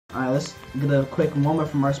Alright, let's get a quick moment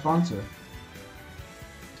from our sponsor.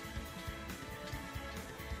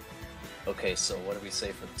 Okay, so what do we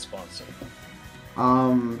say for the sponsor?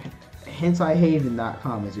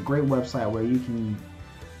 HensaiHaven.com is a great website where you can...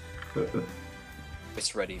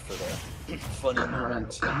 It's ready for the funny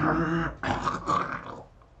moment.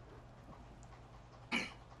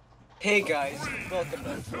 Hey guys, welcome to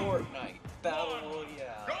Fortnite Battle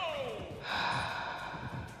Royale.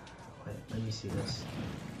 Wait, let me see this.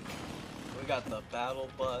 We got the battle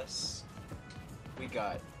bus. We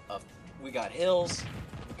got hills.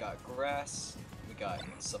 We got grass. We got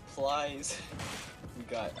supplies. We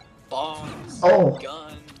got bombs. Oh.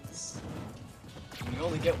 Guns. And you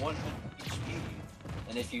only get 100 HP.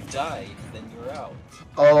 And if you die, then you're out.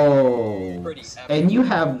 Oh. Pretty epic. And you're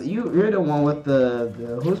the one with the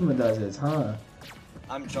Who'sma does this, huh?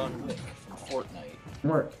 I'm John Wick from Fortnite.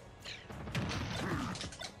 Work.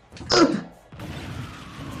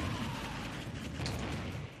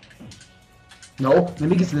 No, let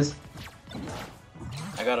me get to this.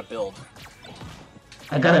 I gotta build.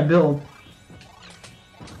 I gotta build.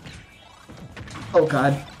 Oh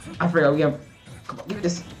god, I forgot we have. Come on, give me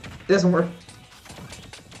this. It doesn't work.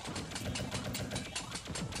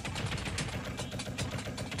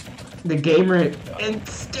 The gamer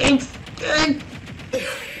instincts.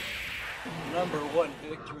 Number one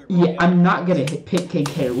victory. Yeah, I'm not gonna pick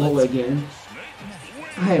KK roll again.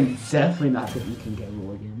 I am definitely not picking KK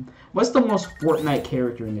roll again. What's the most Fortnite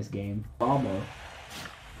character in this game? Bobo.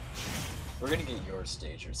 We're gonna get your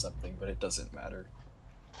stage or something, but it doesn't matter.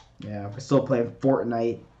 Yeah, we're still playing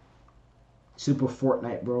Fortnite. Super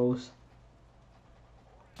Fortnite Bros.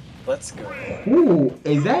 Let's go. Ooh,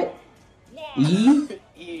 is that E?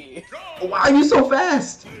 E. Why are you so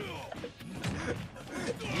fast?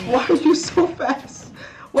 Why are you so fast?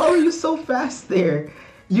 Why were you so fast there?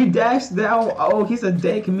 You dashed down. Oh, he's a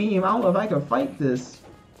dank meme. I don't know if I can fight this.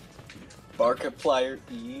 Markiplier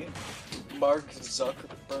E. Mark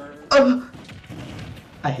Zuckerberg.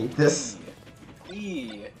 I hate this.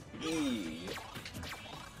 E. E.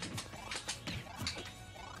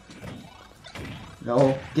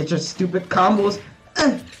 No, get your stupid combos.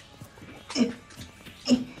 I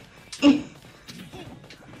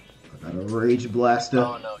got a rage blaster.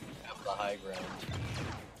 Oh no, you have the high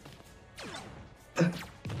ground.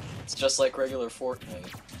 It's just like regular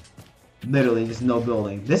Fortnite. Literally, just no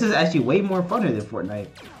building. This is actually way more funner than Fortnite.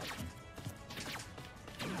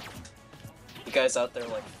 You guys out there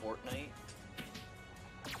like Fortnite?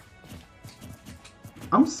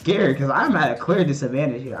 I'm scared because I'm at a clear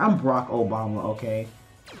disadvantage here. I'm Barack Obama, okay?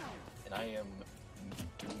 And I am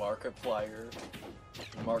Markiplier.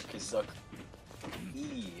 Marcus Zucker.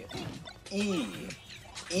 E. E.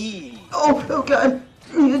 E. Oh god!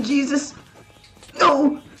 Jesus!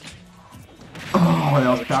 No! Oh,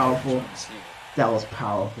 that was powerful. That was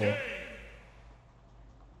powerful.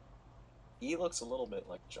 E looks a little bit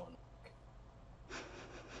like John Wick.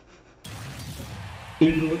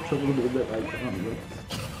 He looks a little bit like John Wick.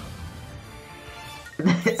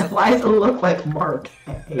 Why does it look like Mark?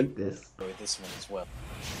 I hate this. With this one as well.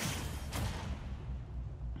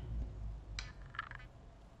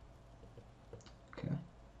 Okay.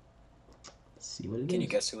 Let's see what it is. Can you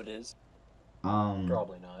guess who it is?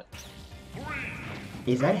 Probably not.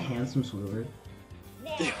 Is that Handsome Swiver?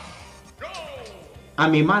 I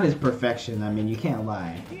mean, mine is perfection. I mean, you can't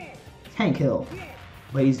lie. Hank Hill.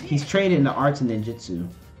 But he's trained in the arts and ninjutsu.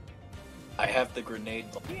 I have the grenade.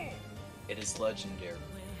 It is legendary.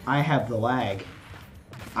 I have the lag.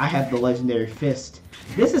 I have the legendary fist.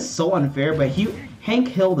 This is so unfair, but Hank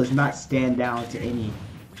Hill does not stand down to any.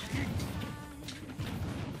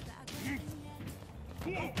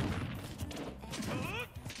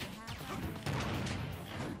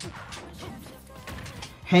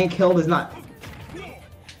 Hank Hill does not.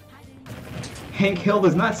 Hank Hill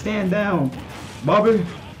does not stand down. Bobby.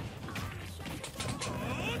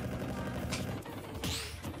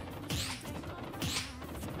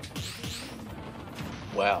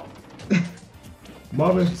 Wow.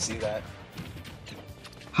 Bobby. Did you see that?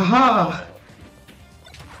 Haha.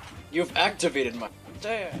 You've activated my.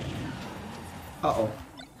 Damn. Uh-oh.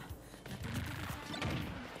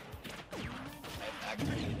 I've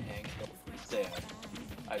activated Hank Hill. Damn.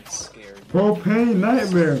 I'm scared. Propane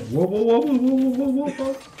nightmare. Whoa, whoa, whoa, whoa, whoa, whoa, whoa,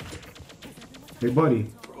 whoa. Hey, buddy.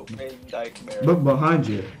 Propane nightmare. Look behind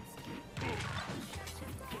you.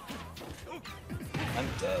 I'm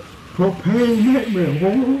dead. Propane nightmare. Whoa,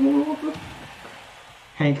 whoa, whoa, whoa.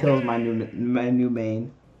 Hank Hill's my new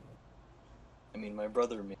main. I mean, my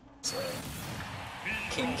brother makes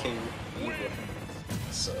King K.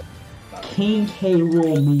 So. King K.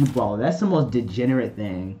 Rool Meatball. That's the most degenerate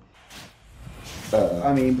thing.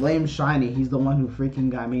 I mean, blame Shiny. He's the one who freaking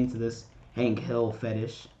got me into this Hank Hill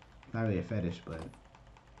fetish. Not really a fetish, but...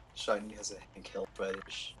 Shiny has a Hank Hill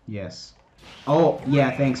fetish. Yes. Oh,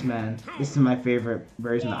 yeah, thanks, man. This is my favorite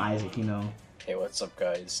version of Isaac, you know. Hey, what's up,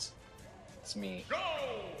 guys? It's me.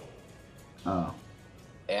 Oh.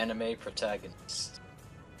 Anime protagonist.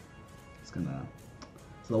 It's gonna...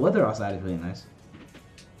 So the weather outside is really nice.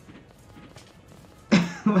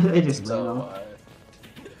 They just rain off.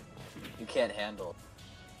 You can't handle.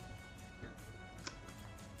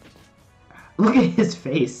 Look at his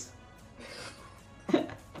face.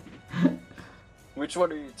 Which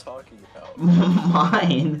one are you talking about?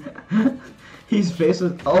 Mine. His face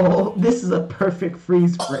was. Oh, this is a perfect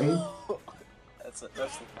freeze frame. that's the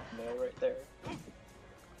thumbnail right there.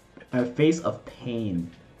 A face of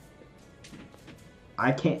pain.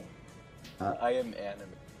 I can't. I am anime.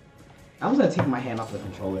 I'm just gonna take my hand off the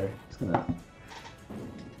controller. Just gonna.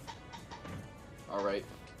 All right,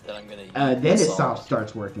 then I'm gonna. Then it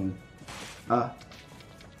starts working. I'm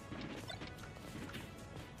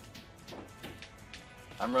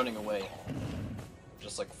running away,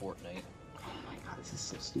 just like Fortnite. Oh my god, this is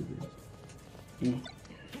so stupid.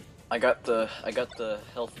 I got the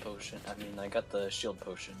health potion. I got the shield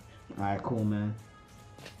potion. All right, cool, man.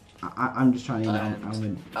 I'm just trying to.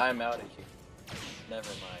 I'm out of here. Never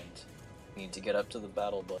mind. Need to get up to the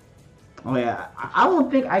battle button. Oh yeah, I don't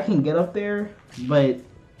think I can get up there, but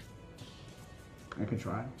I could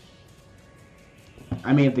try.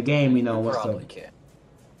 I mean, if the game, you know, wants to. Probably can.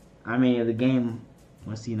 I mean, if the game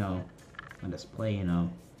wants to, you know, let us play, you know.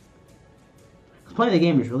 'Cause playing the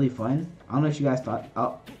game is really fun. I don't know if you guys thought.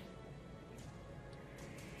 Oh.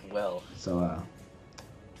 Well. So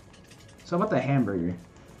about the hamburger.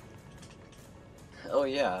 Oh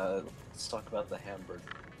yeah, let's talk about the hamburger.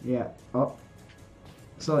 Yeah. Oh.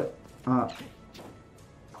 So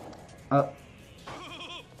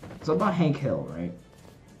so about Hank Hill, right?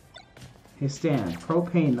 His stand,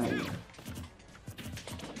 propane nightmare.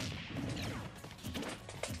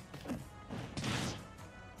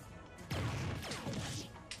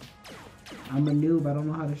 I'm a noob, I don't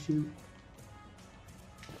know how to shoot.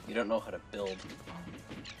 You don't know how to build.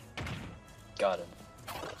 Got him.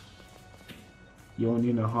 You don't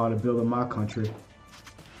even know how to build in my country.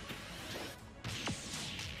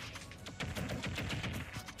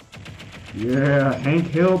 Yeah, Hank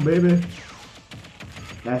Hill, baby.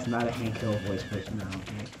 That's not a Hank Hill voice person, I don't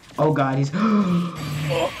think. Oh god, he's... The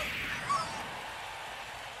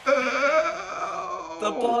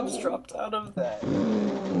bombs dropped out of that.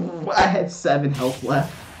 I had 7 health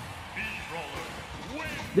left.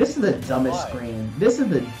 This is the dumbest screen. This is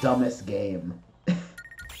the dumbest game.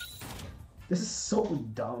 This is so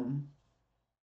dumb.